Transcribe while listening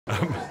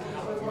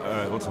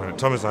What's my name?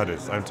 Thomas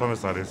Adès. I'm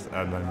Thomas Adès,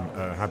 and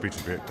I'm happy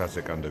to be at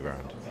KLASSIK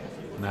Underground.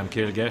 And I'm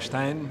Kirill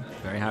Gerstein,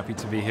 very happy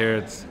to be here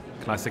at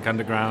KLASSIK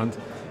Underground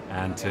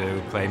and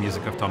to play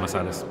music of Thomas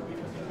Adès.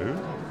 Who?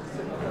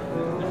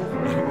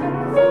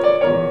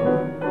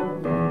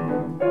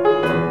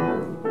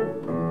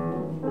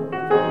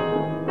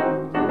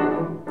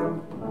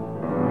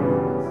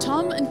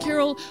 Tom and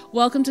Kirill,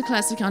 welcome to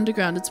KLASSIK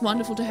Underground. It's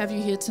wonderful to have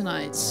you here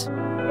tonight.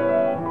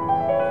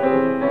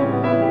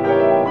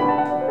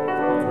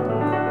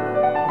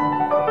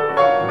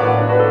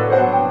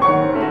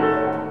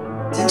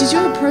 Did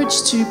your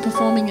approach to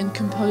performing and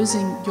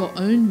composing your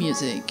own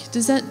music,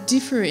 does that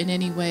differ in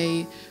any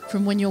way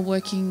from when you're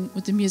working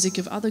with the music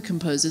of other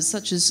composers,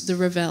 such as the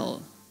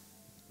Ravel?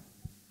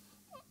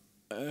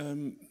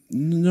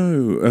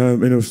 No,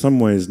 in some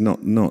ways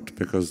not,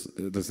 because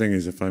the thing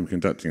is, if I'm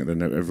conducting it,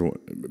 then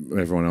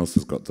everyone else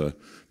has got the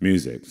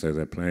music, so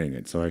they're playing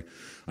it. So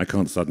I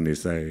can't suddenly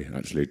say,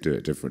 actually do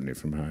it differently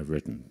from how I've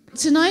written.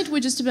 Tonight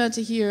we're just about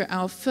to hear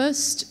our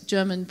first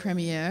German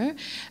premiere,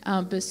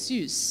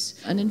 Brilliance.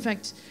 And in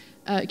fact,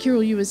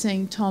 Kirill, you were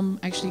saying Tom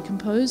actually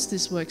composed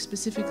this work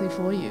specifically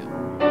for you.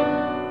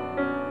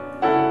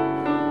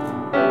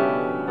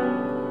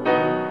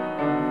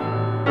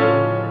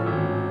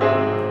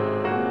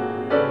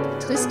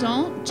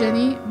 Tristan,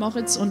 Jenny,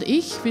 Moritz und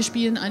ich, wir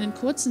spielen einen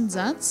kurzen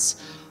Satz,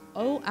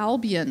 O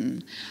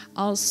Albion,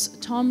 aus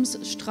Toms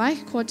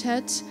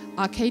Streichquartett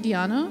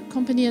Arcadiana,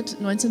 komponiert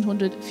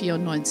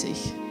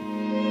 1994.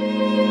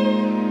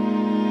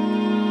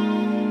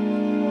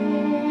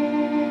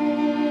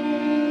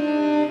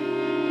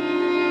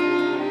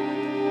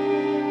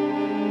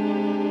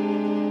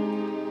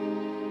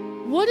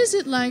 What is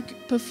it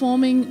like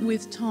performing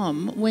with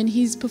Tom when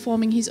he's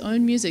performing his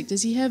own music?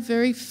 Does he have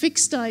very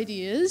fixed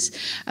ideas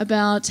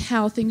about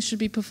how things should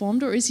be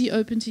performed, or is he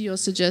open to your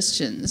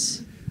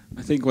suggestions?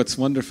 I think what's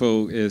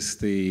wonderful is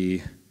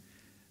the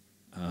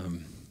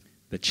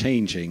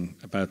changing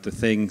about the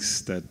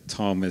things that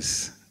Tom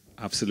is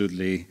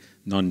absolutely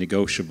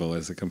non-negotiable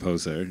as a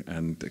composer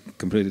and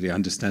completely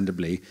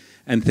understandably,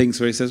 and things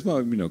where he says,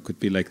 well, you know, could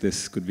be like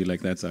this, could be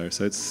like that. So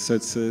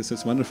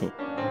it's wonderful.